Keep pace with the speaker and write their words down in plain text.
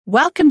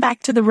Welcome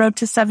back to The Road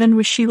to Seven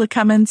with Sheila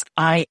Cummins.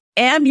 I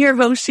am your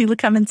host, Sheila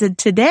Cummins, and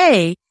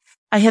today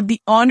I have the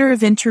honor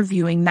of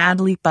interviewing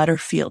Nathalie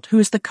Butterfield, who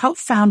is the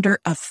co-founder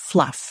of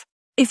Fluff.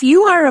 If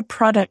you are a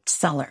product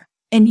seller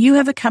and you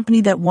have a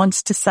company that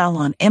wants to sell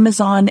on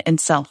Amazon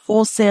and sell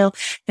wholesale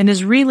and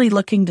is really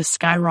looking to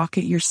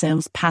skyrocket your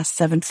sales past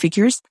 7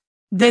 figures,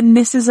 then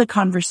this is a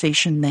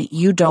conversation that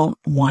you don't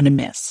want to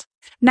miss.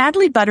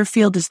 Nathalie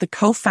Butterfield is the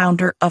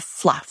co-founder of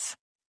Fluff,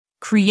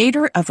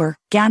 creator of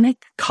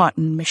organic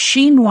cotton,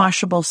 machine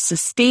washable,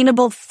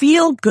 sustainable,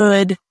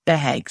 feel-good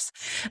bags.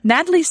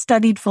 Nathalie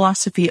studied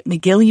philosophy at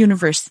McGill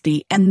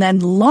University and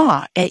then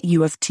law at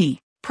U of T.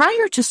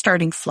 Prior to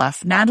starting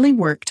Fluff, Nathalie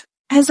worked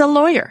as a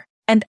lawyer.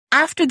 And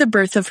after the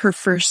birth of her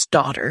first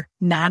daughter,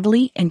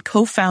 Nathalie and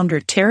co-founder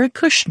Tara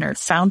Kushner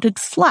founded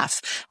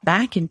Fluff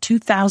back in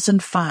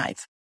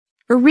 2005.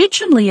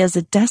 Originally as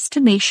a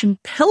destination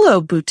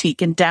pillow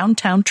boutique in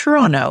downtown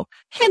Toronto,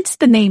 hence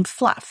the name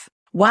Fluff.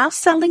 While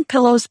selling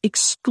pillows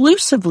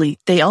exclusively,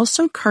 they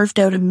also carved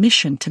out a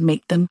mission to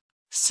make them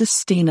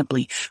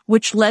sustainably,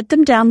 which led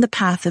them down the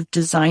path of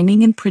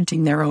designing and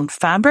printing their own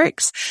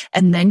fabrics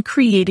and then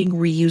creating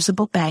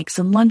reusable bags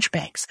and lunch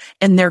bags.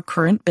 And their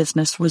current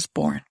business was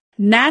born.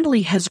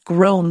 Nathalie has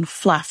grown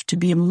Fluff to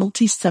be a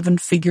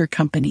multi-7-figure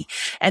company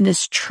and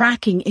is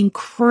tracking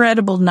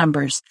incredible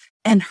numbers.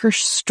 And her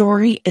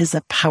story is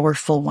a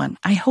powerful one.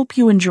 I hope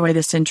you enjoy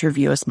this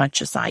interview as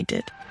much as I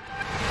did.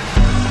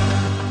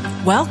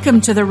 Welcome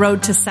to The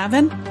Road to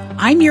Seven.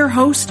 I'm your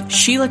host,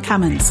 Sheila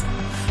Cummins.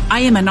 I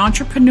am an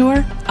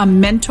entrepreneur, a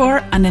mentor,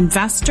 an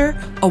investor,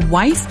 a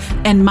wife,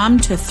 and mom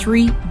to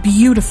 3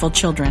 beautiful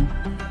children.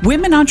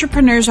 Women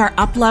entrepreneurs are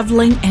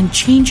up-leveling and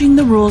changing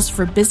the rules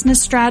for business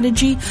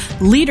strategy,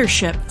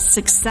 leadership,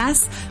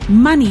 success,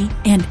 money,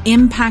 and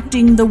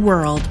impacting the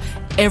world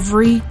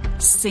every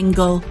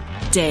single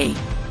day.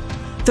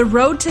 The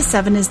Road to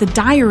Seven is the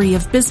diary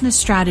of business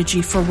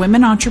strategy for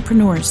women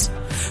entrepreneurs.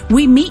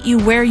 We meet you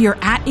where you're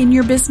at in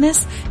your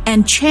business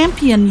and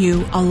champion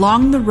you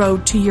along the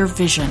road to your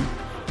vision.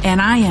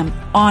 And I am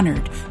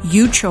honored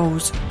you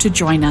chose to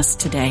join us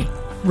today.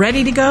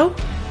 Ready to go?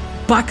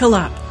 Buckle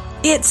up.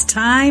 It's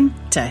time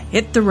to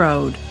hit the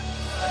road.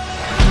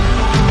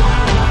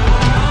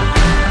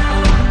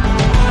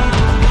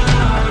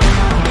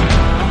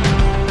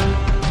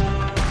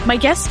 My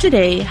guest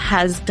today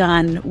has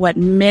done what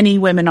many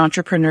women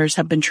entrepreneurs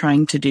have been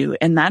trying to do,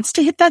 and that's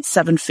to hit that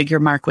 7-figure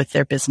mark with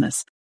their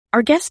business.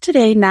 Our guest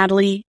today,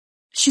 Nathalie,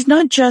 she's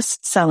not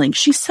just selling,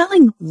 she's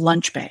selling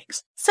lunch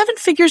bags. 7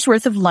 figures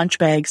worth of lunch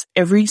bags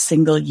every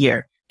single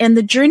year. And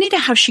the journey to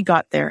how she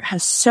got there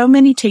has so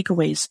many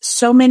takeaways,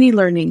 so many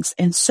learnings,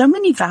 and so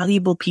many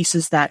valuable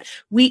pieces that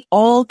we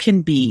all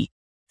can be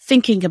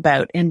thinking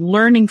about and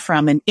learning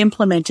from and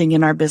implementing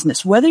in our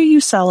business, whether you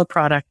sell a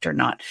product or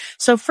not.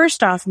 So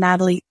first off,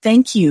 Nathalie,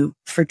 thank you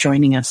for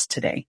joining us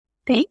today.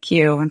 Thank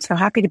you. I'm so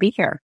happy to be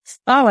here.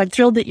 Oh, I'm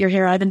thrilled that you're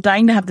here. I've been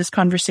dying to have this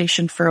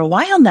conversation for a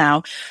while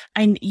now.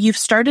 And you've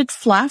started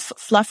Fluff.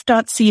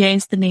 Fluff.ca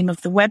is the name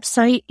of the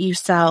website. You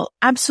sell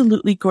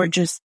absolutely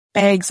gorgeous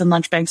bags and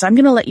lunch bags. I'm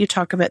going to let you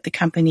talk about the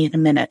company in a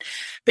minute.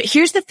 But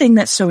here's the thing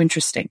that's so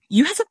interesting.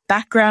 You have a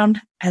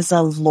background as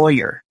a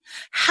lawyer.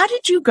 How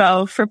did you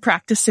go from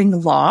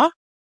practicing law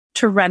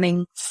to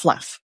running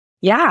Fluff?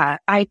 Yeah,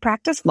 I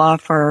practiced law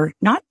for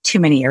not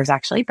too many years,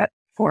 actually, but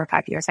 4 or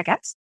 5 years, I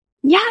guess.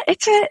 Yeah,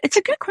 it's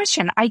a good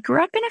question. I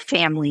grew up in a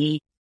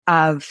family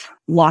of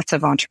lots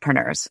of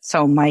entrepreneurs.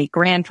 So my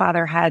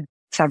grandfather had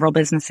several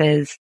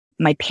businesses.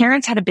 My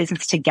parents had a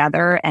business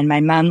together, and my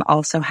mom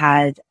also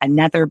had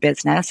another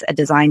business, a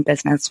design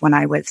business, when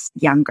I was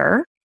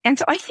younger. And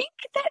so I think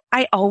that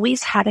I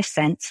always had a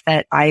sense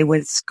that I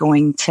was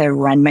going to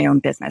run my own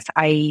business.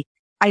 I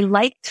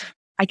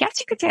guess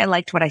you could say I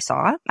liked what I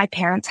saw. My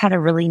parents had a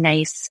really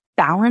nice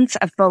balance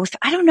of both.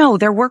 I don't know,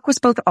 their work was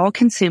both all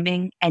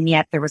consuming, and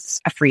yet there was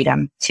a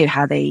freedom to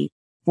how they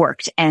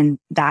worked. And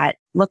that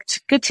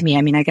looked good to me.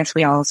 I mean, I guess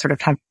we all sort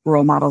of have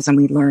role models and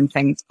we learn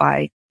things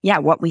by,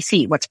 what we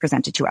see, what's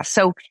presented to us.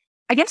 So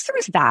I guess there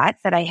was that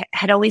I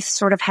had always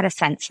sort of had a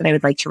sense that I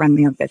would like to run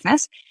my own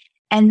business.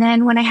 And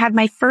then when I had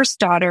my first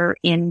daughter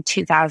in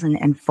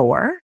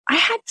 2004, I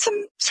had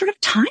some sort of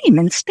time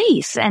and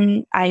space,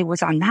 and I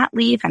was on mat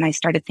leave, and I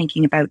started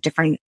thinking about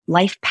different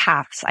life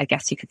paths, I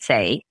guess you could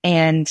say.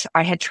 And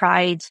I had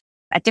tried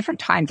at different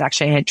times,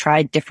 actually, I had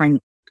tried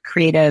different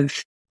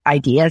creative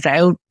ideas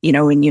out. You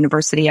know, in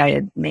university, I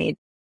had made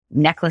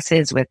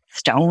necklaces with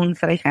stones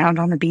that I found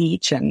on the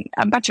beach and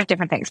a bunch of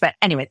different things. But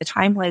anyway, the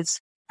time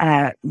was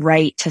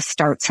right to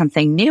start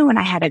something new. And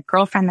I had a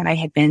girlfriend that I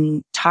had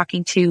been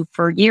talking to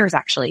for years,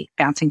 actually,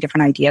 bouncing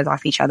different ideas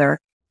off each other.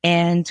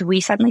 And we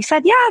suddenly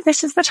said,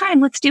 this is the time.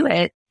 Let's do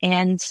it.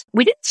 And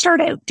we didn't start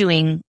out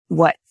doing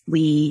what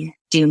we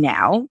do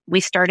now.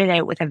 We started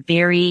out with a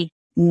very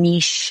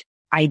niche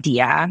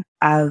idea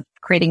of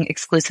creating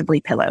exclusively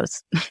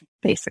pillows,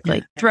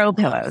 basically throw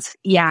pillows.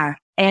 Yeah.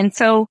 And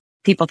so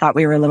people thought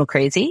we were a little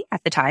crazy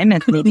at the time,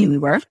 and maybe we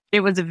were.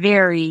 It was a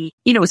very,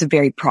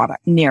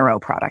 narrow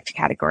product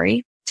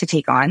category to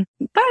take on,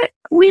 but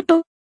we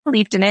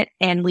believed in it.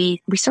 And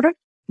we sort of,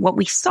 what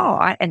we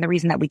saw, and the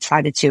reason that we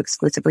decided to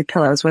exclusively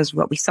pillows was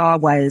what we saw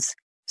was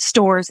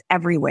stores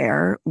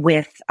everywhere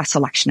with a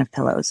selection of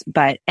pillows.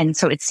 And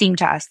so it seemed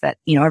to us that,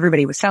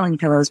 everybody was selling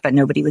pillows, but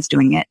nobody was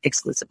doing it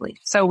exclusively.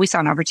 So we saw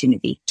an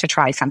opportunity to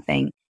try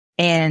something.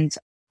 And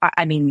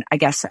I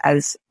guess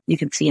as you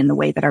can see in the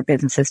way that our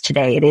business is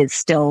today, it is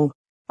still,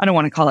 I don't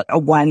want to call it a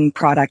one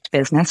product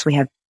business. We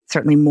have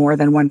certainly more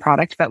than one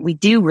product, but we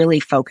do really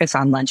focus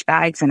on lunch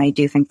bags. And I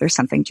do think there's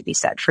something to be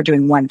said for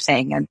doing one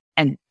thing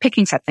and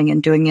picking something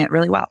and doing it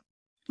really well.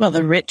 Well,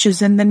 the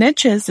riches in the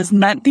niches, isn't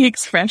that the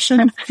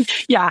expression?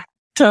 Yeah,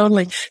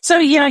 totally. So,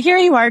 here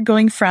you are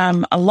going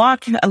from a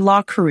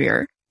law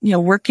career,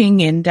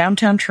 working in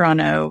downtown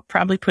Toronto,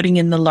 probably putting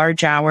in the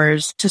large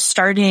hours, to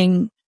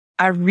starting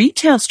a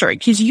retail store,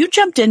 because you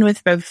jumped in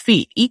with both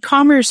feet.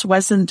 E-commerce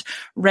wasn't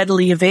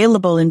readily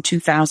available in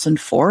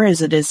 2004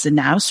 as it is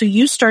now. So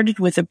you started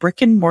with a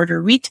brick and mortar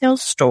retail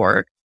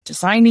store,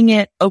 designing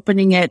it,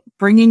 opening it,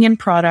 bringing in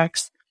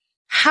products.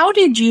 How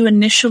did you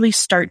initially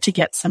start to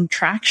get some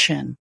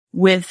traction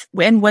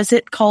and was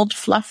it called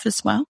Fluff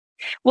as well?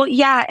 Well,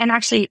 yeah. And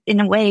actually, in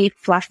a way,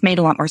 Fluff made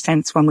a lot more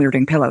sense when we were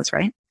doing pillows,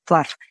 right?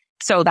 Fluff.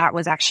 So that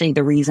was actually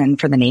the reason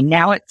for the name.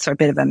 Now it's a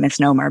bit of a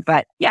misnomer,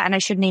 but yeah. And I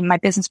should name my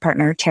business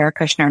partner, Tara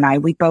Kushner, and I,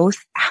 we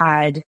both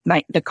had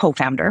my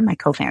co-founder,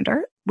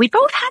 we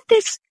both had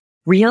this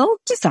real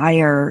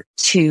desire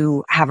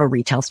to have a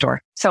retail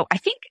store. So I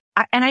think,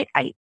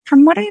 I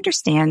from what I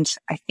understand,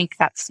 I think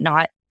that's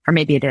not, or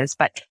maybe it is,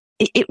 but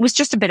it was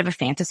just a bit of a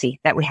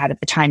fantasy that we had at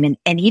the time.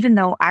 And even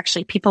though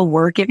actually people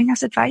were giving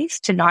us advice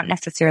to not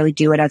necessarily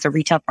do it as a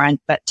retail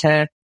front, but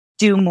to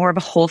do more of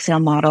a wholesale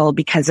model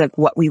because of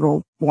what we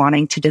were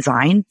wanting to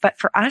design. But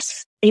for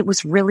us, it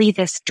was really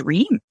this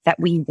dream that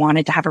we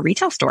wanted to have a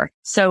retail store.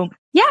 So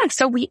yeah,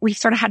 so we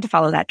sort of had to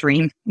follow that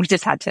dream. We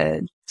just had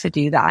to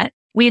do that.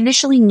 We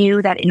initially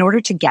knew that in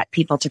order to get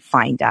people to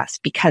find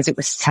us, because it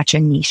was such a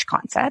niche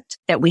concept,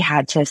 that we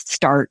had to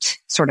start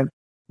sort of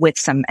with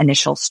some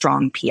initial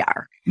strong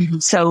PR. Mm-hmm.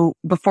 So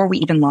before we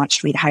even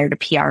launched, we'd hired a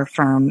PR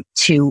firm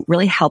to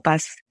really help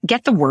us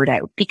get the word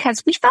out,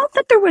 because we felt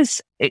that there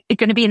was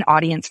going to be an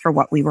audience for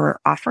what we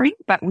were offering,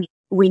 but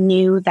we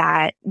knew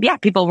that,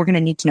 people were going to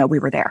need to know we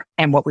were there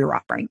and what we were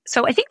offering.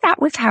 So I think that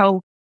was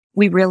how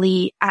we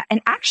really,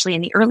 and actually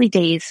in the early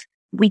days,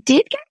 we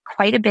did get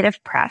quite a bit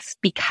of press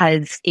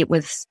because it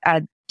was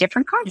a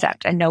different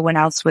concept and no one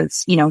else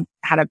was,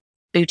 had a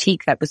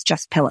boutique that was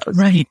just pillows.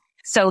 Right.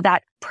 So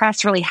that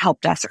press really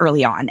helped us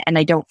early on. And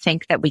I don't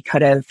think that we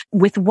could have,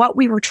 with what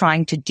we were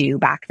trying to do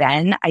back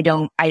then, I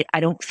don't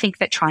think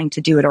that trying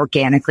to do it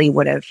organically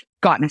would have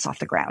gotten us off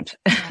the ground.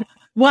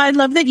 Well, I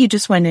love that you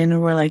just went in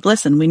and were like,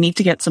 listen, we need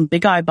to get some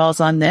big eyeballs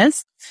on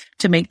this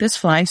to make this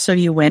fly. So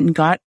you went and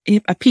got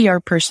a PR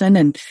person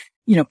and,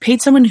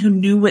 paid someone who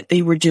knew what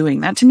they were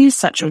doing. That to me is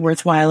such a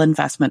worthwhile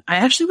investment. I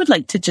actually would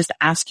like to just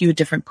ask you a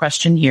different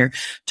question here,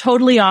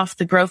 totally off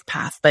the growth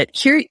path. But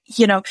here,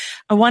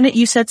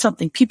 you said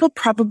something. People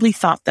probably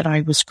thought that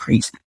I was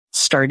crazy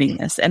starting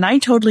this. And I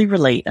totally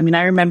relate. I mean,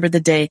 I remember the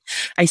day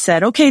I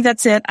said, okay,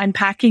 that's it. I'm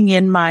packing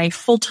in my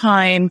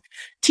full-time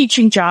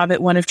teaching job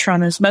at one of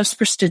Toronto's most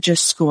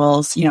prestigious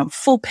schools,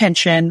 full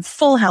pension,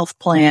 full health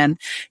plan,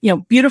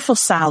 beautiful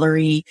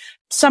salary,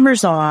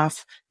 summers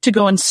off, to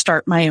go and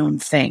start my own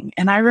thing.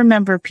 And I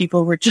remember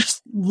people were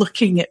just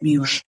looking at me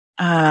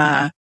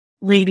like,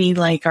 lady,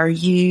 like,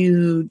 did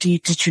you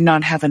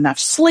not have enough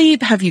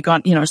sleep? Have you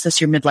gone, is this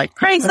your midlife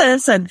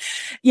crisis? And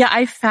yeah,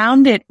 I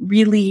found it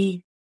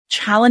really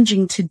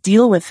challenging to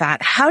deal with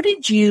that. How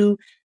did you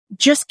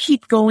just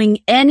keep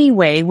going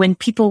anyway when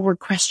people were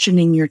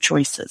questioning your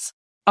choices?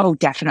 Oh,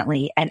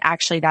 definitely. And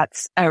actually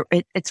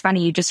it's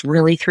funny. You just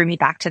really threw me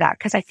back to that,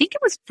 because I think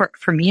it was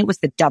for me, it was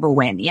the double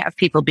win. Yeah. Of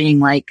people being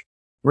like,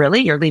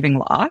 really? You're leaving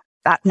law?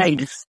 That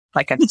seems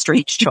like a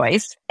strange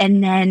choice.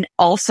 And then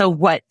also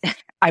what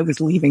I was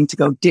leaving to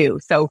go do.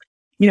 So,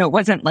 it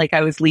wasn't like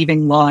I was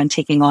leaving law and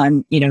taking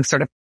on,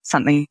 sort of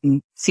something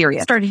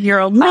serious. Starting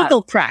your own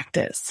legal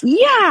practice.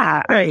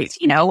 Yeah. Right.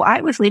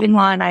 I was leaving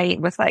law and I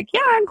was like,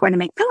 yeah, I'm going to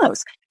make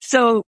pillows.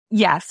 So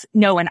yes,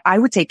 no. And I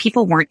would say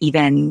people weren't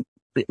even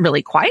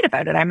really quiet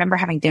about it. I remember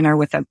having dinner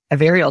with a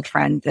very old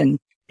friend, and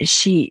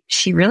she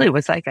really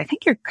was like, I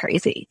think you're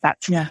crazy.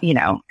 That's,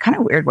 kind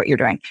of weird what you're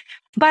doing.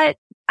 But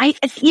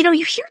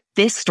you hear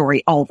this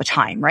story all the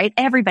time, right?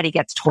 Everybody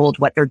gets told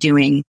what they're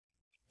doing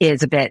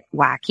is a bit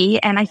wacky.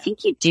 And I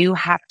think you do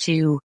have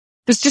to,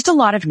 there's just a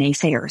lot of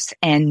naysayers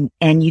and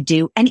you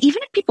do. And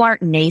even if people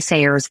aren't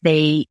naysayers,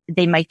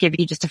 they might give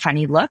you just a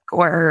funny look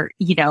or,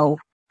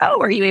 oh,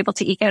 are you able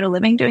to eke out a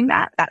living doing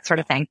that? That sort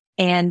of thing.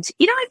 And,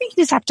 I think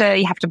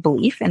you have to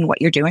believe in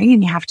what you're doing,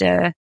 and you have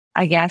to,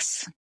 I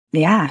guess,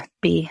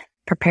 be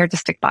prepared to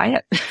stick by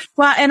it.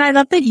 Well, and I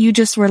love that you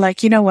just were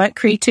like, you know what?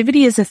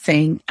 Creativity is a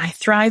thing. I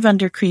thrive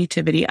under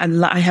creativity.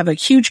 I have a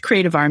huge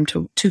creative arm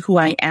to who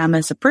I am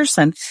as a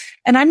person,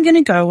 and I'm going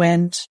to go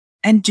and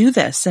do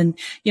this. And,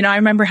 I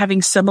remember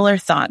having similar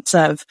thoughts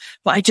of,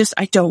 well,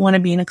 I don't want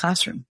to be in a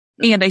classroom.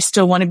 and I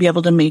still want to be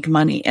able to make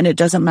money. And it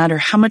doesn't matter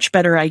how much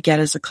better I get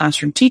as a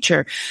classroom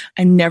teacher.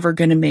 I'm never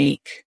going to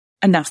make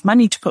enough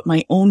money to put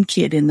my own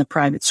kid in the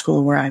private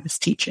school where I was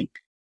teaching.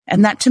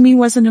 And that to me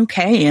wasn't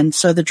okay. And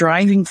so the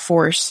driving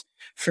force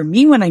for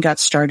me when I got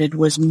started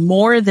was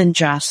more than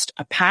just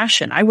a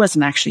passion. I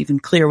wasn't actually even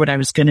clear what I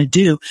was going to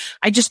do.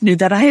 I just knew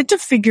that I had to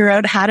figure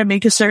out how to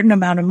make a certain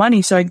amount of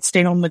money so I could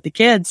stay home with the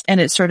kids.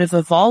 And it sort of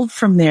evolved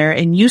from there.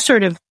 And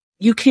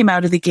you came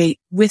out of the gate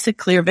with a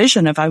clear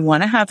vision of, I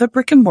want to have a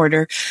brick and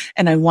mortar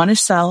and I want to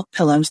sell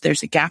pillows.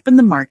 There's a gap in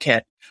the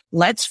market.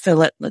 Let's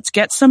fill it. Let's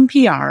get some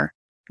PR.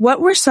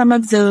 What were some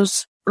of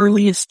those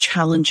earliest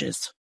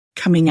challenges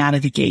coming out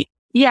of the gate?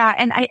 Yeah.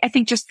 And I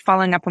think just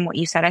following up on what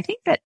you said, I think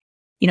that,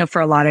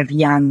 for a lot of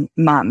young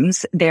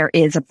moms, there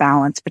is a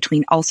balance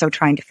between also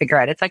trying to figure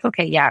out, it's like,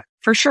 okay, yeah,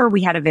 for sure.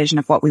 We had a vision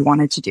of what we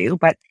wanted to do,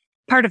 but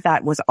part of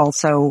that was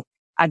also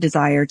a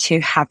desire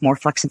to have more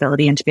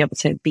flexibility and to be able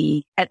to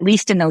be, at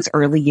least in those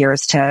early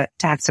years, to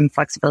have some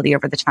flexibility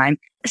over the time.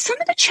 Some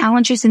of the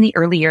challenges in the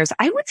early years,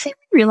 I would say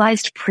we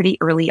realized pretty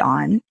early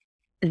on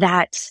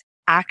that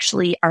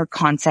actually our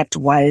concept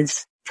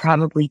was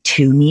probably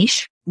too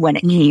niche when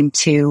it came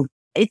to,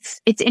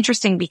 it's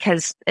interesting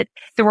because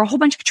there were a whole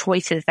bunch of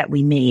choices that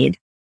we made.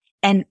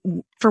 And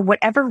for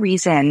whatever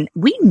reason,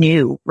 we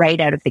knew right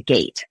out of the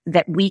gate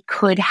that we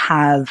could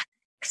have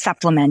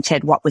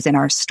supplemented what was in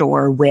our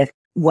store with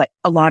what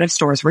a lot of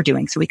stores were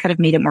doing. So we could have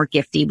made it more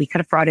gifty. We could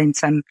have brought in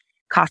some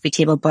coffee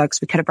table books.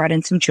 We could have brought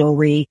in some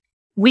jewelry.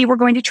 We were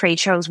going to trade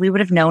shows. We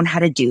would have known how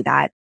to do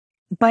that.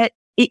 But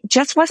it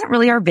just wasn't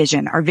really our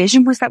vision. Our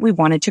vision was that we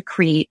wanted to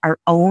create our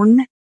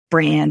own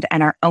brand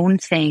and our own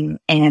thing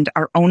and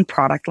our own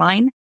product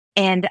line.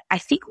 And I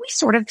think we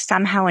sort of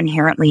somehow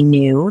inherently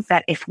knew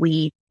that if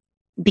we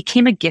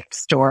became a gift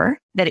store,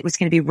 that it was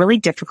going to be really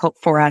difficult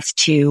for us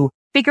to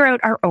figure out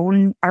our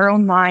own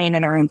line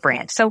and our own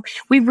brand. So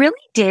we really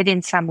did,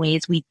 in some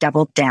ways, we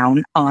doubled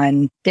down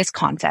on this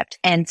concept.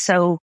 And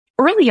so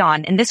early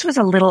on, and this was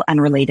a little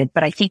unrelated,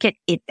 but I think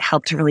it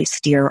helped to really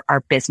steer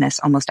our business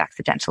almost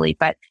accidentally.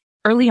 But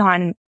early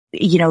on,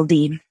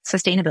 the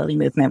sustainability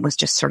movement was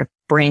just sort of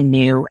brand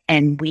new,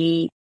 and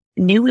we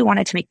knew we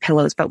wanted to make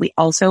pillows, but we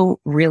also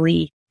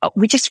we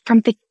just from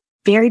the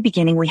very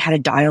beginning, we had a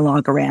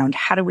dialogue around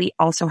how do we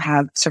also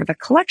have sort of a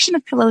collection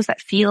of pillows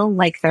that feel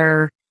like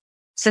they're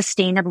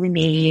sustainably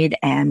made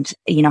and,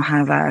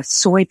 have a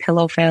soy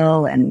pillow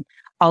fill and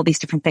all these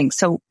different things.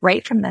 So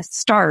right from the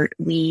start,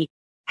 we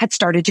had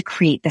started to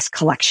create this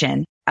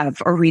collection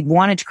we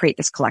wanted to create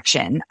this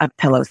collection of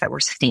pillows that were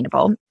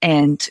sustainable.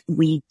 And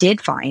we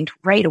did find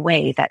right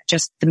away that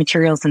just the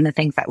materials and the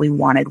things that we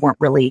wanted weren't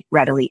really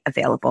readily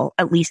available,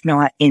 at least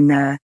not in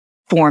the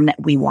form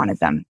that we wanted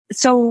them.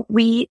 So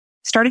we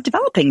started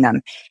developing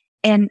them.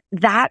 And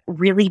that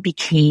really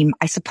became,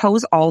 I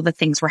suppose, all the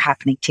things were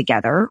happening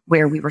together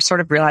where we were sort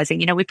of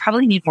realizing, we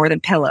probably need more than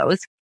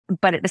pillows.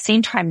 But at the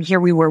same time,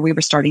 here we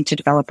were starting to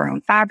develop our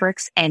own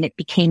fabrics, and it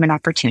became an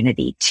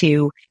opportunity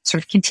to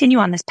sort of continue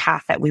on this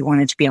path that we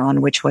wanted to be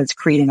on, which was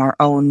creating our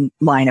own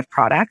line of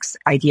products,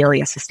 ideally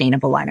a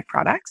sustainable line of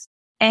products.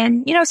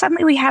 And,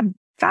 suddenly we had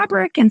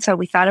fabric. And so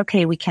we thought,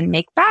 okay, we can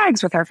make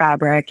bags with our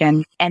fabric.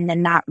 And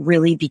then that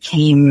really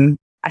became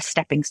a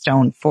stepping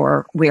stone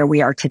for where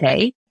we are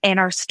today. And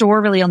our store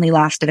really only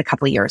lasted a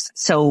couple of years.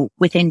 So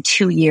within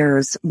 2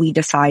 years, we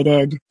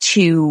decided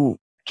to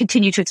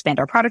continue to expand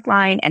our product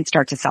line and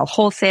start to sell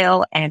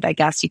wholesale. And I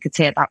guess you could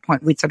say at that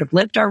point, we'd sort of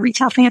lived our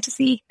retail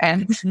fantasy.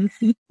 And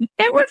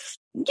it was,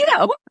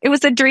 it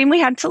was a dream we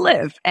had to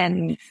live,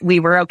 and we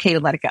were okay to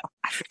let it go.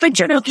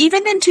 But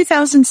even in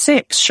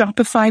 2006,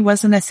 Shopify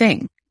wasn't a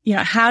thing.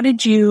 How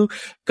did you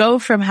go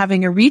from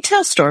having a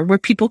retail store where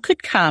people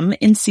could come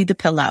and see the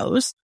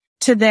pillows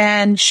to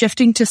then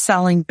shifting to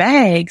selling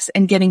bags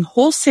and getting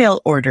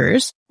wholesale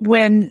orders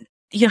when,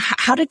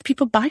 how did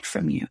people buy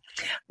from you?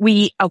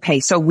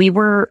 So we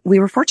were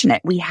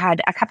fortunate. We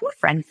had a couple of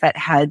friends that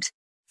had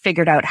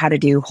figured out how to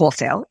do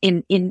wholesale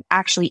in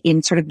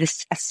sort of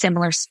a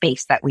similar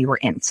space that we were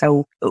in.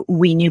 So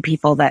we knew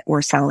people that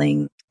were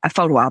selling a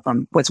photo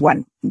album was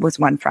one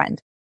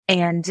friend,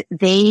 and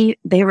they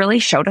really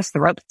showed us the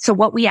ropes. So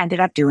what we ended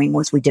up doing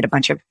was we did a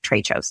bunch of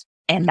trade shows,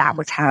 and that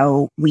was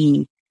how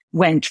we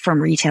went from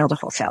retail to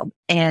wholesale.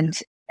 And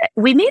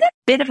we made a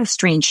bit of a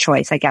strange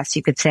choice, I guess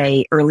you could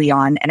say, early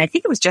on. And I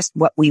think it was just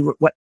what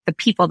the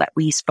people that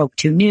we spoke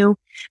to knew,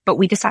 but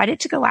we decided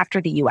to go after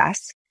the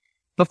US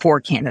before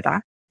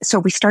Canada. So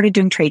we started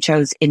doing trade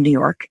shows in New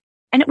York,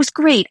 and it was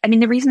great. I mean,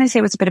 the reason I say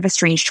it was a bit of a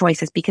strange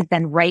choice is because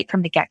then right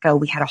from the get-go,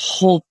 we had a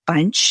whole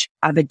bunch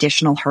of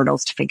additional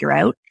hurdles to figure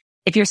out.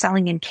 If you're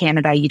selling in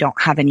Canada, you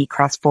don't have any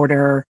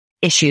cross-border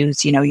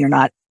issues. You're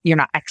not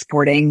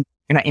exporting.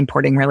 You're not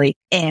importing really.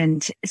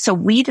 And so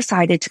we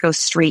decided to go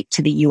straight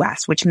to the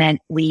US, which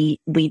meant we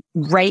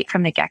right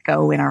from the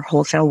get-go in our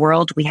wholesale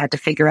world, we had to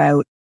figure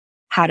out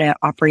how to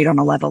operate on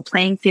a level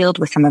playing field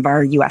with some of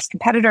our US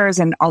competitors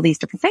and all these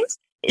different things.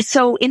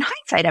 So in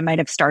hindsight, I might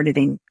have started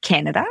in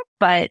Canada,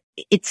 but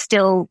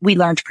we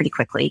learned pretty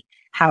quickly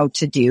how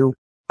to do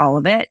all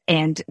of it.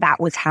 And that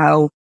was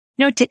how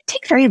It didn't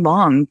take very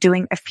long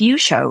doing a few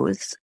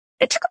shows.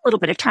 It took a little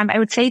bit of time. I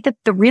would say that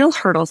the real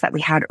hurdles that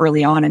we had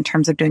early on in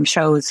terms of doing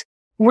shows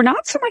were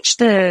not so much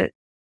the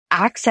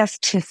access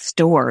to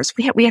stores.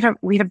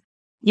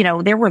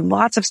 There were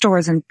lots of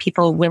stores and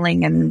people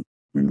willing and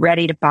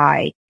ready to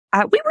buy.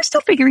 We were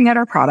still figuring out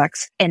our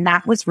products, and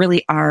that was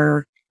really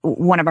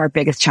one of our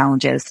biggest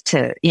challenges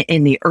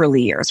in the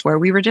early years, where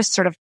we were just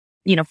sort of,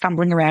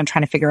 fumbling around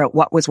trying to figure out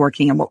what was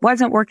working and what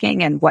wasn't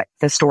working and what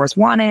the stores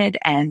wanted.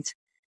 And,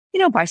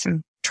 by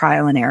some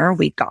trial and error,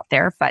 we got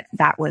there, but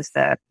that was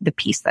the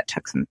piece that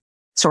took some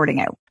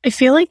sorting out. I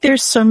feel like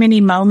there's so many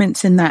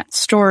moments in that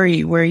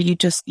story where you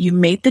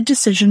made the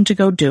decision to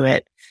go do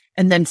it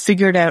and then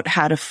figured out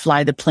how to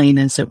fly the plane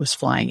as it was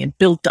flying and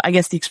I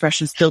guess the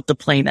expression is built the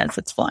plane as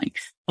it's flying,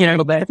 a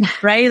little bit,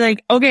 right?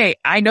 Like, okay,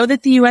 I know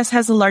that the US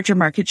has a larger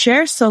market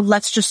share, so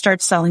let's just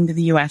start selling to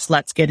the US.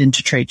 Let's get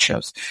into trade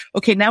shows.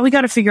 Okay, now we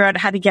got to figure out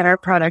how to get our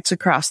products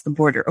across the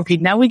border. Okay,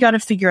 now we got to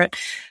figure out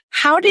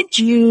how did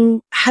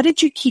you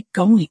keep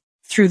going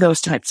through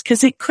those times?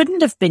 Because it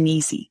couldn't have been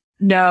easy.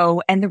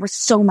 No. And there was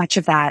so much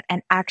of that.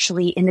 And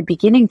actually in the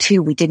beginning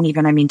too, we didn't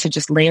even, to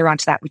just layer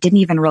onto that, we didn't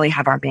even really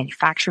have our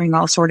manufacturing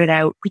all sorted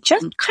out. We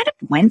just kind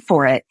of went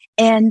for it.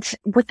 And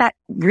what that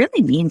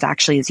really means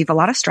actually is you have a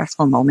lot of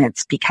stressful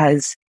moments,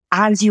 because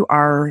as you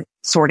are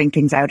sorting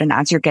things out and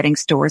as you're getting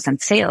stores and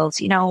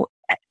sales,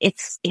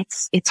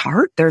 it's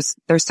hard. There's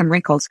some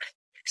wrinkles.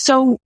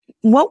 So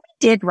what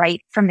we did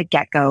right from the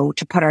get-go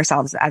to put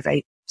ourselves, as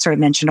I sort of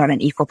mentioned, on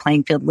an equal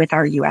playing field with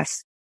our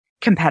US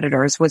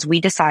competitors, was we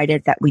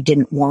decided that we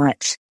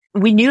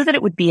knew that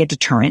it would be a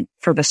deterrent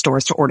for the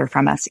stores to order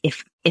from us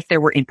if there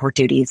were import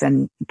duties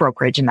and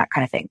brokerage and that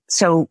kind of thing.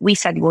 So we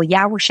said, well,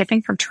 yeah, we're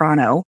shipping from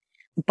Toronto,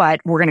 but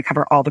we're going to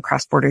cover all the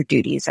cross-border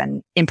duties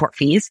and import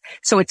fees.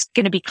 So it's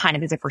going to be kind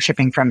of as if we're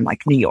shipping from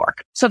like New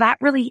York. So that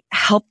really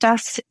helped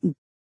us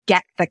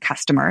get the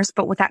customers.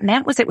 But what that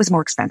meant was it was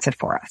more expensive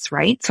for us,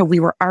 right? So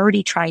we were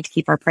already trying to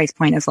keep our price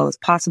point as low as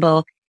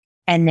possible.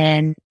 And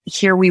then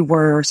here we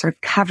were sort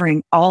of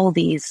covering all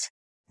these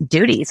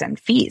duties and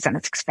fees, and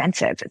it's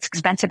expensive. It's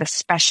expensive,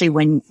 especially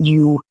when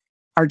you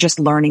are just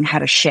learning how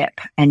to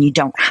ship and you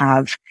don't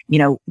have,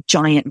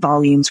 giant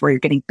volumes where you're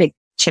getting big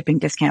shipping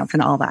discounts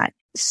and all that.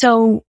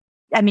 So,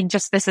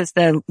 this is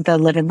the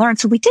live and learn.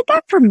 So we did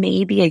that for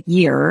maybe a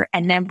year.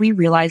 And then we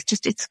realized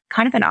it's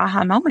kind of an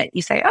aha moment.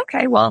 You say,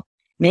 okay, well,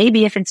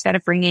 maybe if instead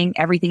of bringing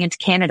everything into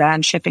Canada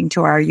and shipping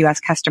to our US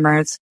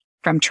customers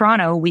from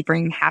Toronto, we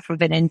bring half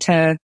of it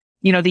into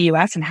the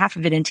US and half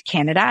of it into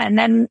Canada. And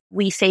then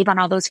we save on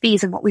all those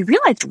fees. And what we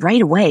realized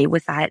right away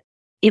was that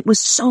it was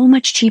so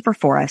much cheaper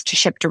for us to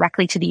ship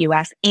directly to the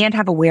US and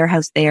have a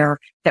warehouse there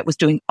that was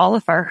doing all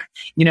of our,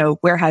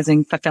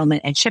 warehousing,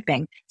 fulfillment, and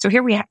shipping. So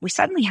here we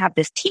suddenly have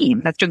this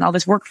team that's doing all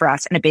this work for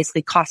us, and it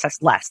basically costs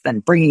us less than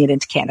bringing it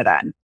into Canada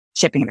and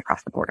shipping it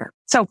across the border.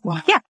 So,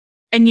 wow. Yeah.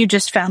 And you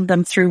just found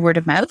them through word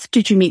of mouth?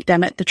 Did you meet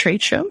them at the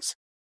trade shows?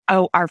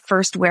 Oh, our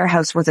first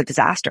warehouse was a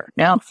disaster.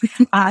 No.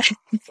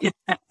 You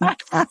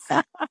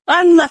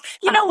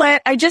know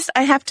what?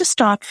 I have to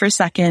stop for a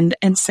second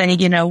and say,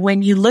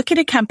 when you look at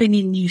a company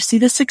and you see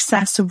the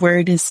success of where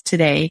it is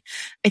today,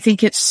 I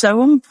think it's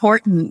so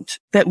important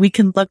that we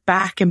can look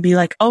back and be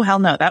like, oh, hell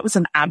no, that was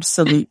an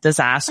absolute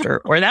disaster.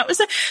 Or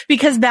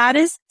because that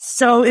is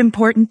so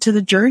important to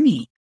the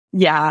journey.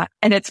 Yeah.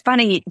 And it's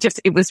funny,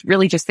 it was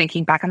really just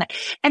thinking back on that.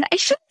 And I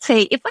should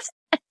say it wasn't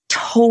a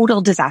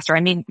total disaster.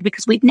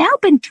 Because we've now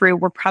been through,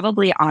 we're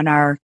probably on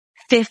our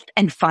fifth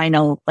and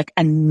final,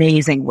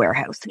 amazing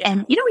warehouse.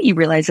 And you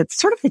realize it's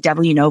sort of the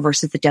devil you know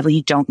versus the devil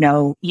you don't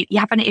know. You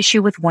have an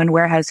issue with one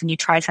warehouse and you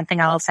try something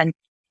else, and,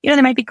 they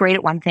might be great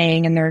at one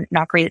thing and they're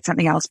not great at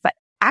something else. But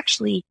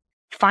actually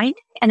finding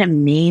an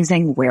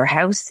amazing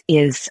warehouse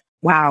is,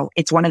 wow,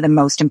 it's one of the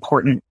most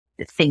important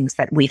things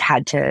that we've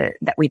had to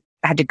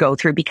go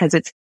through, because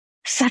it's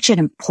such an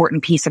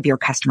important piece of your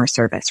customer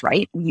service,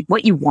 right?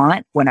 What you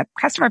want when a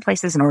customer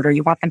places an order,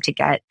 you want them to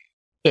get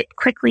it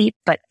quickly,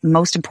 but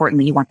most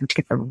importantly, you want them to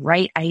get the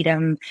right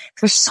item.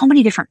 There's so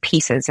many different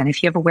pieces. And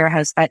if you have a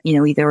warehouse that,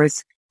 either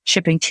is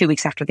shipping 2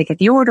 weeks after they get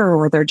the order,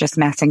 or they're just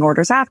messing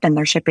orders up and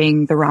they're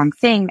shipping the wrong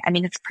thing,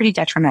 it's pretty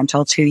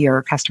detrimental to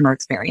your customer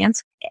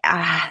experience.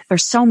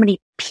 There's so many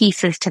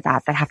pieces to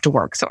that have to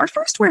work. So our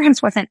first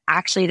warehouse wasn't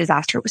actually a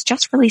disaster. It was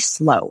just really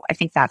slow. I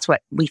think that's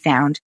what we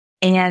found.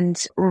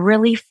 And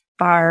really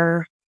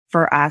far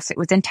for us, it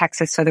was in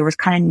Texas. So there was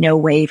kind of no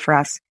way for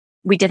us.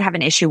 We did have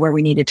an issue where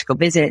we needed to go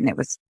visit, and it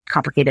was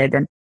complicated.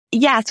 And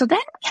yeah, so then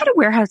we had a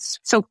warehouse.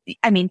 So,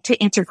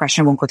 to answer your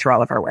question, I won't go through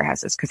all of our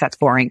warehouses because that's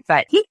boring,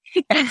 but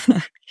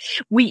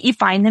you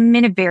find them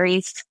in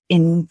various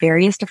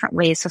different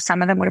ways. So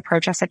some of them would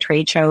approach us at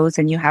trade shows,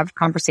 and you have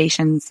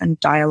conversations and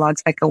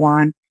dialogues that go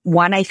on.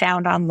 One I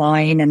found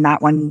online, and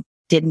that one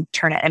didn't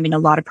turn out. A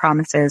lot of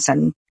promises,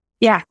 and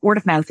yeah, word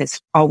of mouth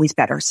is always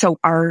better. So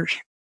our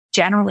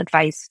general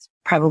advice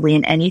probably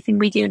in anything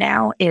we do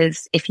now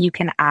is if you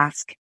can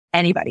ask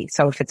anybody.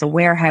 So if it's a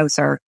warehouse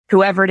or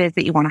whoever it is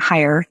that you want to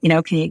hire,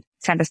 can you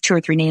send us 2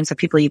 or 3 names of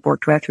people you've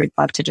worked with. We'd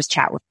love to just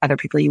chat with other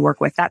people you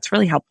work with. That's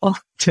really helpful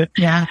to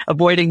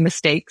avoiding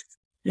mistakes.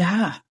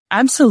 Yeah,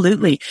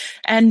 absolutely.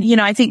 And,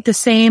 I think the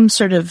same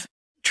sort of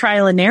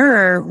trial and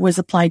error was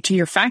applied to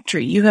your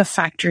factory. You have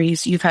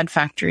factories, you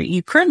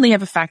currently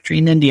have a factory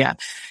in India.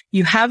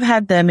 You have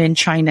had them in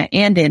China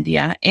and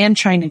India and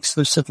China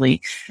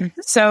exclusively.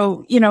 Mm-hmm.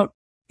 So,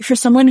 for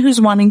someone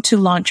who's wanting to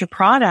launch a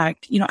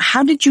product,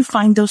 how did you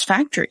find those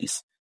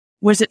factories?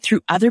 Was it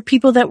through other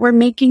people that were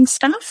making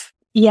stuff?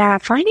 Yeah,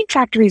 finding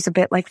factories a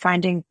bit like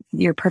finding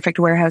your perfect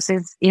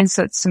warehouses.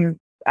 So it's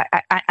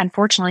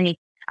unfortunately,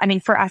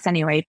 for us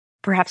anyway,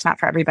 perhaps not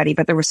for everybody,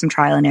 but there was some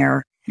trial and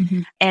error.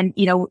 Mm-hmm. And,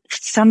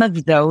 some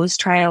of those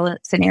trials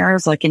and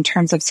errors, like in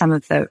terms of some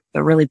of the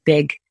really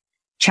big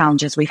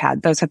challenges we've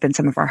had, those have been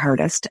some of our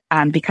hardest.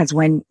 Because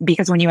when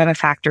you have a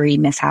factory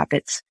mishap,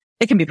 it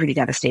can be pretty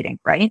devastating,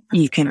 right?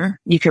 You can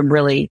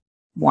really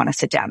want to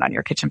sit down on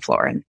your kitchen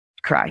floor and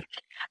cry.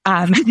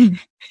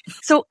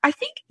 So I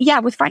think,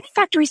 with finding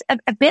factories,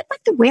 a bit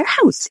like the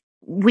warehouse,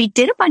 we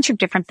did a bunch of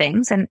different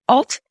things, and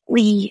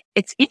ultimately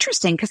it's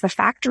interesting because the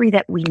factory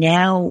that we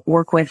now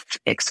work with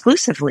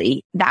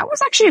exclusively, that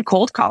was actually a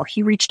cold call.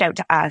 He reached out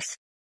to us,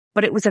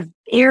 but it was a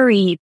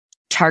very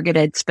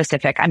targeted,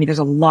 specific. There's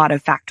a lot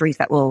of factories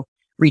that will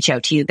reach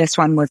out to you. This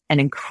one was an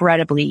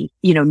incredibly,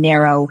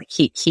 narrow.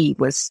 He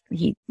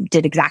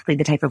did exactly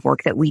the type of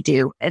work that we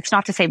do. It's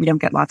not to say we don't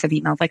get lots of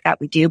emails like that.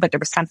 We do, but there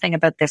was something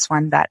about this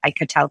one that I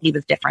could tell he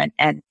was different.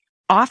 And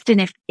often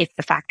if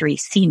the factory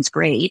seems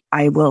great,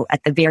 I will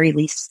at the very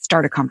least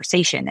start a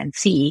conversation and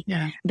see.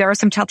 Yeah. There are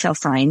some telltale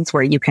signs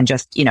where you can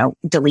just,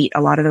 delete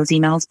a lot of those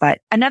emails. But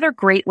another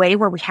great way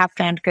where we have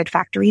found good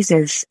factories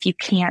is if you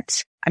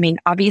can't,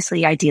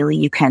 obviously, ideally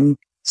you can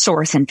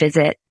source and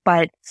visit,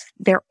 but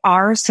there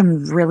are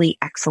some really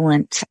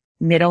excellent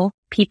middle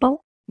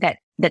people that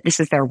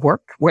this is their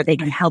work where they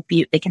can help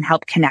you. They can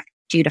help connect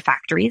you to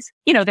factories.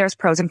 There's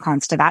pros and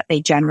cons to that. They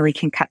generally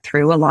can cut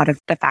through a lot of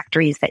the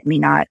factories that may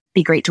not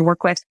be great to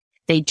work with.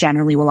 They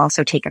generally will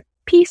also take a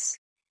piece.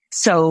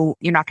 So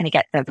you're not going to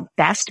get the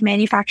best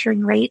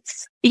manufacturing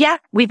rates. Yeah.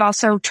 We've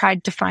also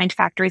tried to find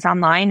factories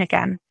online.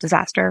 Again,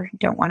 disaster.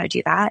 Don't want to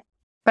do that.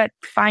 But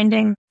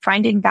finding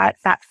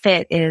that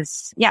fit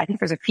is, I think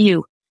there's a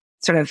few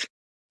sort of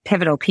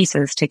pivotal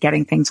pieces to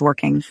getting things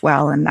working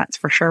well. And that's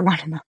for sure one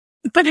of them.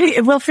 But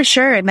well, for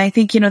sure. And I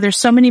think, there's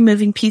so many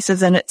moving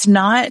pieces, and it's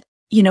not,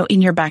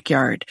 in your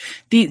backyard.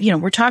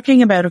 We're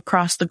talking about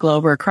across the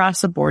globe or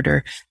across the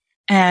border.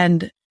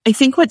 And I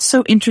think what's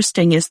so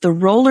interesting is the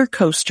roller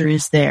coaster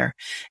is there.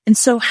 And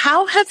so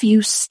how have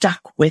you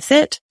stuck with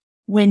it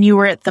when you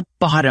were at the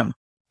bottom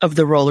of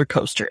the roller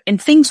coaster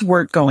and things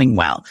weren't going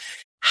well?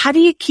 How do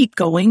you keep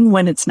going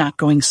when it's not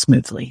going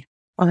smoothly?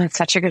 Well, that's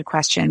such a good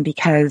question,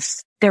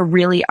 because there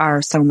really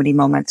are so many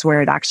moments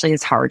where it actually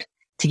is hard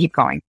to keep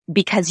going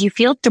because you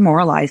feel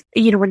demoralized.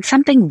 When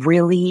something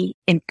really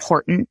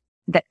important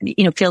that,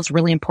 feels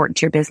really important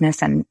to your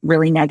business and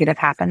really negative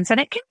happens, and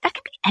that can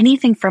be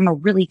anything from a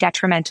really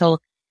detrimental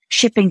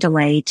shipping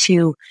delay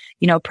to,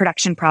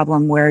 production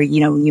problem where,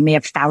 you may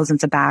have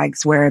thousands of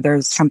bags where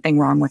there's something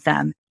wrong with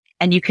them.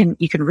 And you can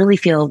really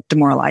feel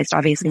demoralized,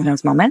 obviously, in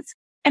those moments.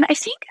 And I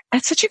think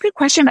that's such a good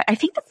question. But I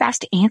think the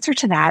best answer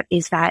to that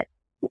is that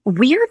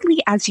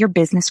weirdly, as your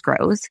business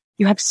grows,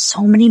 you have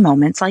so many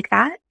moments like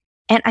that.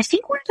 And I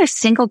think one of the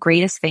single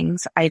greatest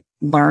things I've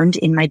learned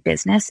in my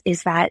business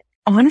is that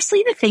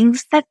honestly, the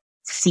things that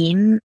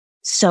seem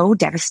so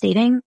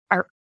devastating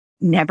are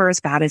never as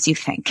bad as you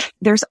think.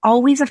 There's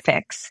always a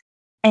fix.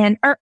 I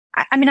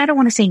don't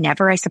want to say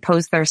never. I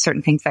suppose there are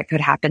certain things that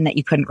could happen that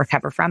you couldn't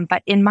recover from.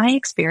 But in my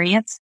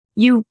experience,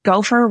 you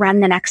go for a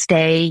run the next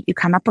day, you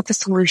come up with a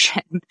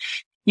solution,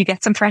 you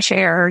get some fresh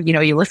air,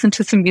 you listen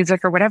to some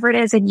music or whatever it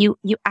is, and you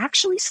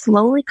actually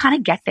slowly kind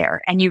of get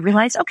there and you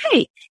realize,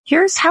 okay,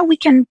 here's how we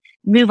can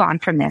move on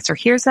from this, or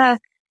here's a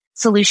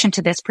solution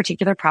to this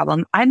particular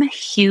problem. I'm a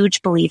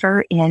huge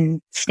believer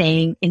in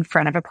staying in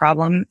front of a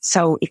problem.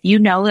 So if you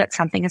know that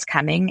something is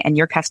coming and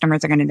your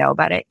customers are going to know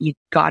about it, you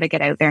got to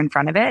get out there in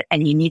front of it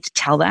and you need to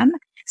tell them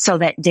so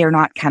that they're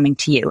not coming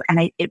to you.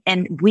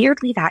 And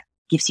weirdly, that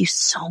gives you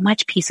so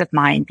much peace of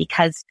mind,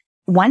 because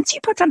once you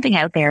put something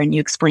out there and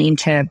you explain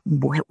to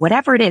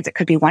whatever it is, it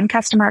could be one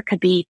customer, it could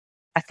be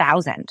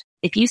 1,000.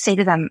 If you say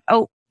to them,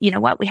 oh, you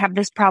know what, we have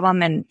this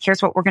problem and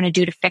here's what we're going to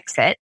do to fix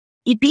it,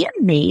 you'd be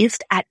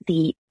amazed at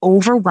the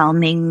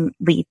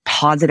overwhelmingly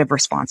positive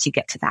response you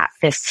get to that.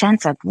 This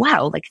sense of,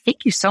 wow,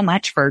 thank you so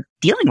much for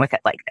dealing with it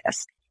like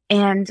this.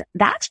 And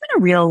that's been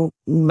a real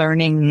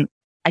learning,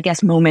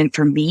 moment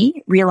for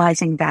me,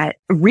 realizing that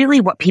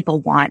really what people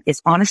want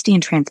is honesty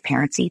and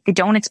transparency. They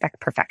don't expect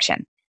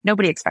perfection.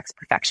 Nobody expects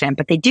perfection,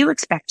 but they do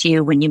expect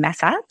you when you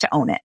mess up to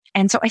own it.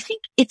 And so I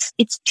think it's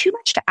too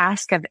much to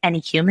ask of any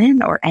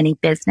human or any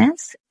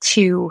business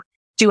to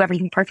do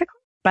everything perfectly.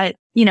 But,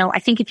 I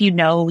think if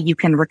you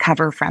can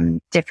recover from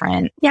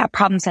different,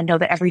 problems and know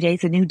that every day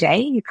is a new day,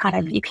 you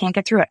can't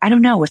get through it. I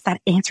don't know if that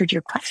answered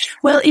your question.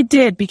 Well, it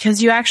did,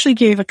 because you actually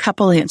gave a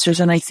couple answers,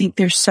 and I think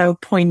they're so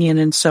poignant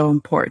and so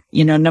important.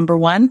 Number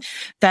one,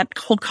 that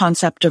whole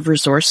concept of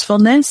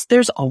resourcefulness,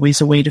 there's always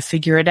a way to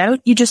figure it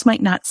out. You just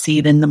might not see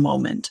it in the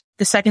moment.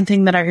 The second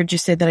thing that I heard you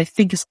say that I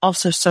think is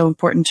also so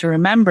important to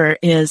remember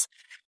is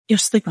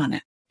sleep on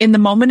it. In the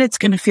moment, it's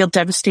going to feel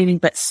devastating,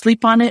 but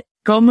sleep on it.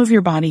 Go move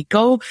your body.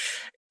 Go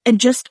and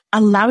just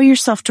allow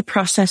yourself to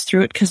process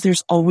through it, because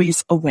there's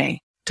always a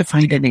way to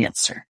find an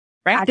answer,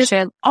 right? Actually,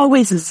 there's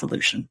always a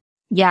solution.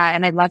 Yeah.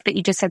 And I love that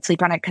you just said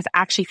sleep on it, because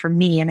actually for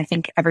me, and I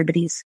think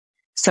everybody's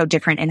so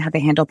different in how they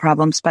handle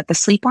problems, but the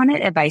sleep on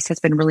it advice has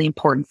been really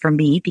important for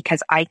me,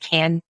 because I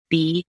can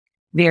be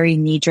very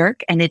knee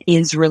jerk, and it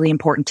is really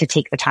important to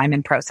take the time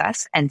and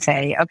process and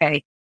say,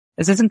 okay,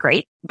 this isn't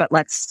great, but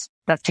let's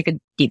take a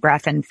deep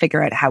breath and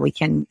figure out how we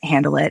can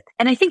handle it.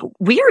 And I think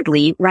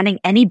weirdly, running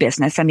any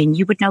business, I mean,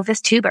 you would know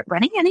this too, but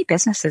running any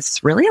business is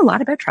really a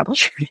lot about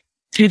troubleshooting.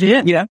 It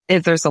is. Yeah.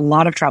 There's a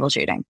lot of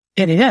troubleshooting.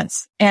 It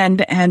is.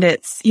 And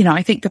it's,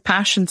 I think the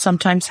passion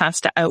sometimes has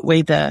to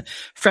outweigh the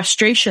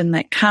frustration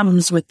that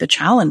comes with the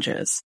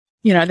challenges.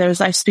 I was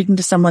speaking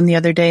to someone the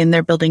other day, and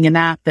they're building an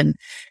app, and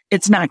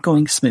it's not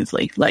going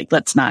smoothly. But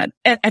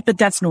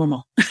that's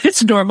normal.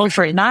 It's normal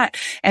for it not.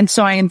 And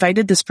so I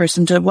invited this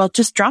person to,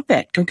 just drop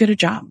it. Go get a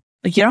job.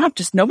 You don't have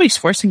to, nobody's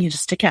forcing you to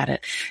stick at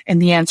it.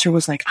 And the answer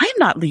was like, I'm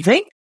not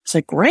leaving. It's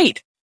like,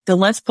 great. Then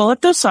let's pull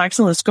up those socks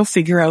and let's go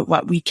figure out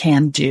what we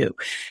can do.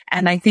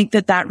 And I think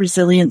that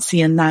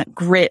resiliency and that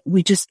grit,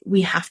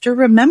 we have to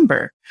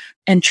remember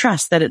and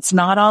trust that it's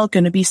not all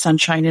going to be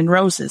sunshine and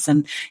roses.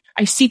 And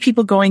I see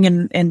people going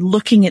and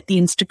looking at the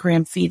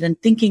Instagram feed and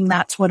thinking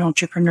that's what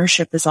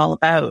entrepreneurship is all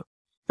about.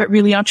 But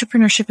really,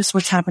 entrepreneurship is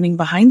what's happening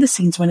behind the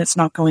scenes when it's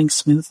not going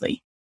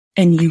smoothly,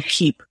 and you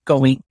keep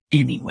going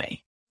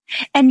anyway.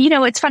 And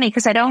it's funny,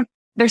 because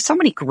there's so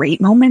many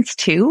great moments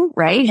too,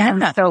 right? Yeah.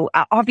 And so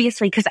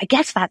obviously, because I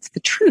guess that's the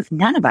truth.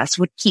 None of us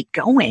would keep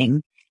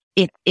going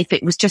if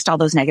it was just all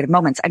those negative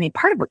moments. I mean,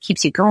 part of what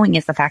keeps you going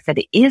is the fact that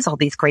it is all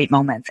these great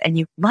moments, and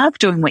you love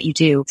doing what you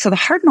do. So the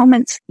hard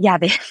moments,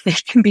 they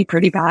can be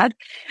pretty bad,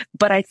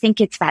 but I think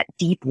it's that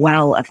deep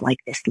well of like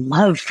this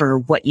love for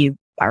what you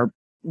are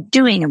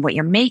doing and what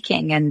you're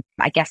making. And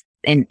I guess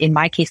in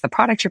my case, the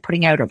product you're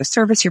putting out or the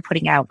service you're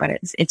putting out, but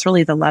it's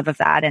really the love of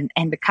that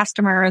and the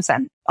customers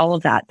and all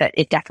of that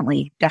it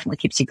definitely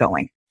keeps you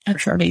going.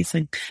 That's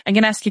amazing. I'm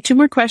going to ask you two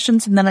more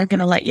questions, and then I'm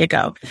going to let you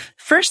go.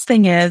 First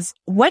thing is,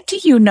 what do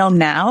you know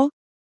now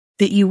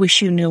that you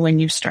wish you knew when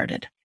you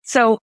started?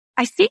 So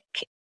I think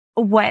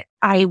what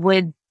I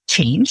would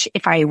change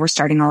if I were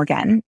starting all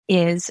again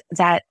is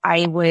that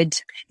I would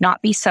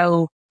not be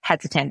so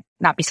hesitant,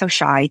 not be so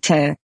shy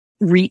to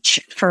reach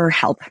for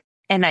help.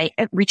 And I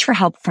reach for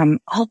help from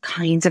all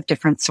kinds of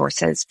different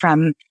sources,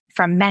 from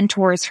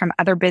mentors, from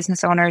other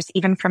business owners,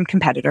 even from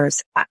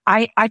competitors.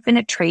 I've been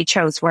at trade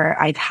shows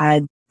where I've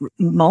had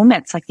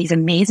moments, like these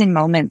amazing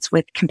moments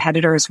with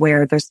competitors,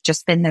 where there's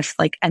just been this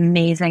like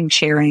amazing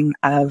sharing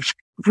of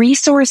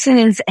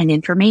resources and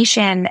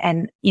information.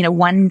 And,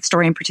 one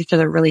story in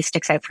particular really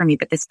sticks out for me,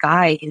 but this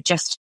guy who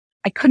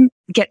I couldn't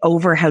get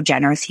over how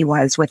generous he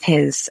was with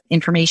his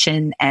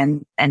information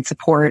and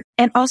support.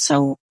 And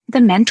also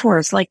the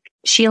mentors, like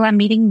Sheila,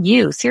 meeting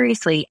you,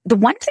 seriously. The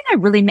one thing I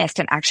really missed,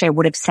 and actually I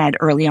would have said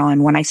early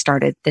on when I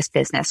started this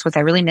business, was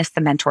I really missed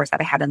the mentors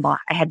that I had in law.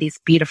 I had these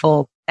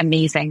beautiful,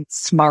 amazing,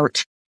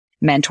 smart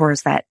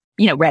mentors that,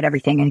 read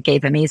everything and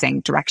gave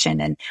amazing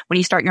direction. And when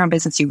you start your own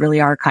business, you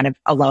really are kind of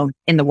alone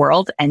in the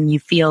world, and you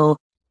feel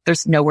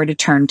there's nowhere to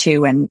turn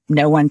to and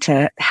no one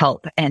to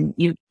help. And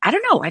I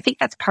don't know, I think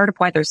that's part of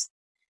why there's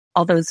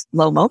all those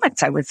low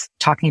moments I was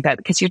talking about,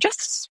 because you're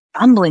just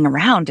fumbling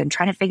around and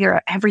trying to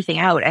figure everything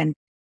out. And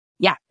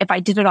if I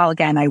did it all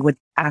again, I would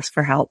ask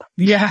for help.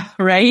 Yeah,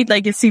 right?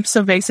 Like, it seems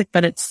so basic,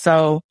 but it's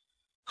so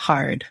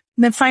hard.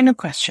 And then final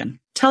question.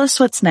 Tell us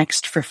what's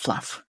next for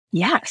Fluff.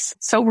 Yes.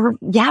 So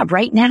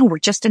right now we're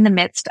just in the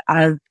midst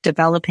of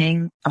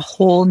developing a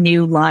whole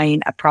new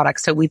line of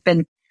products. So we've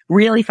been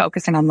really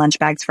focusing on lunch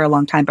bags for a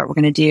long time, but we're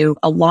going to do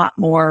a lot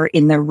more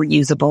in the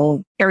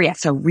reusable area.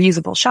 So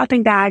reusable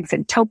shopping bags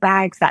and tote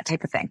bags, that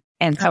type of thing.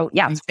 And so,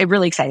 it's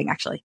really exciting,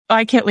 actually. Oh,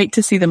 I can't wait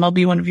to see them. I'll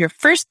be one of your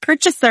first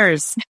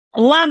purchasers.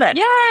 Love it.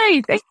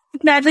 Yay.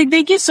 Nathalie,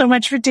 thank you so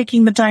much for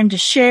taking the time to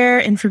share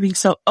and for being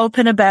so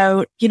open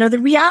about, the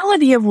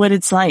reality of what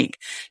it's like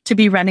to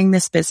be running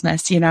this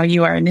business.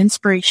 You are an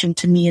inspiration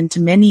to me and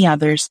to many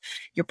others.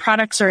 Your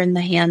products are in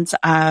the hands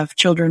of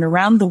children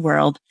around the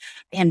world,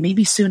 and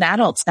maybe soon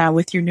adults now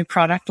with your new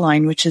product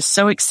line, which is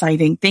so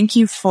exciting. Thank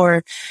you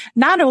for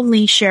not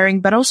only sharing,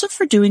 but also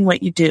for doing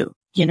what you do.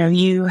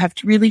 You have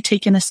really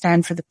taken a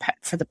stand for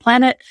the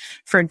planet,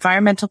 for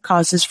environmental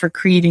causes, for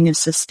creating a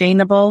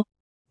sustainable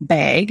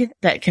bag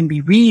that can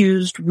be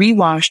reused,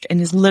 rewashed,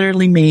 and is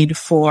literally made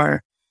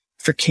for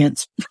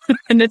kids.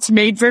 And it's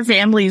made for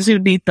families who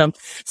need them.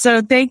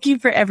 So thank you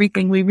for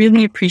everything. We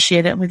really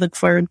appreciate it. And we look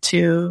forward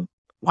to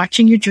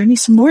watching your journey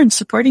some more and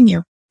supporting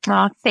you.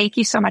 Oh, thank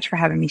you so much for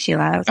having me,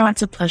 Sheila. Oh,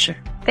 it's a pleasure.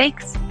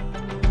 Thanks.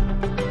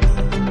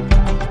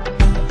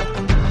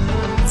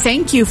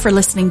 Thank you for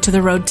listening to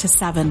The Road to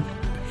 7.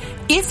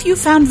 If you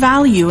found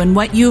value in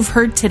what you've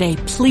heard today,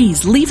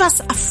 please leave us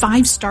a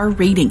 5-star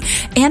rating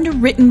and a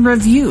written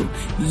review.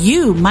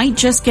 You might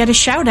just get a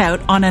shout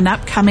out on an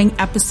upcoming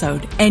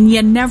episode, and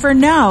you never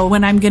know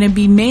when I'm going to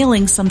be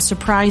mailing some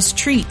surprise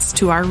treats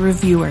to our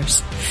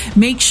reviewers.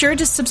 Make sure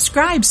to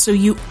subscribe so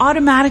you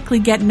automatically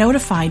get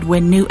notified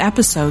when new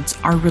episodes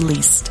are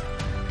released.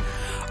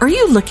 Are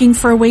you looking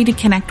for a way to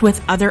connect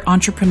with other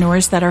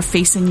entrepreneurs that are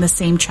facing the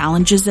same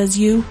challenges as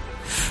you?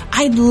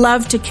 I'd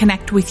love to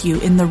connect with you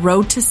in the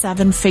Road to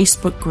 7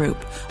 Facebook group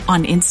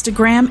on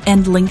Instagram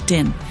and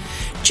LinkedIn.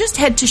 Just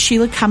head to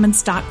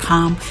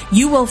SheilaCummins.com.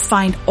 You will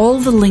find all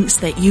the links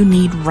that you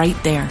need right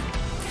there.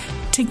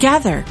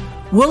 Together,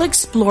 we'll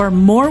explore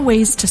more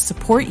ways to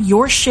support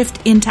your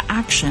shift into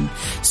action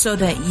so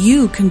that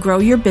you can grow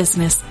your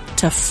business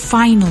to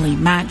finally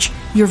match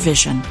your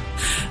vision.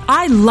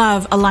 I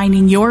love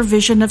aligning your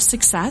vision of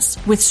success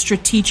with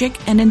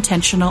strategic and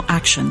intentional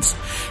actions,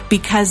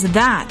 because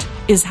that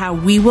is how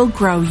we will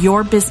grow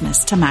your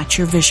business to match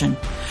your vision.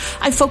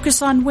 I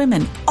focus on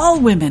women, all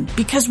women,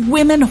 because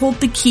women hold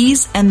the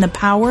keys and the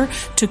power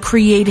to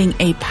creating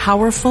a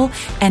powerful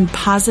and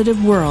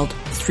positive world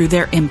through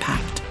their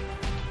impact.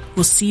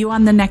 We'll see you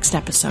on the next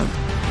episode.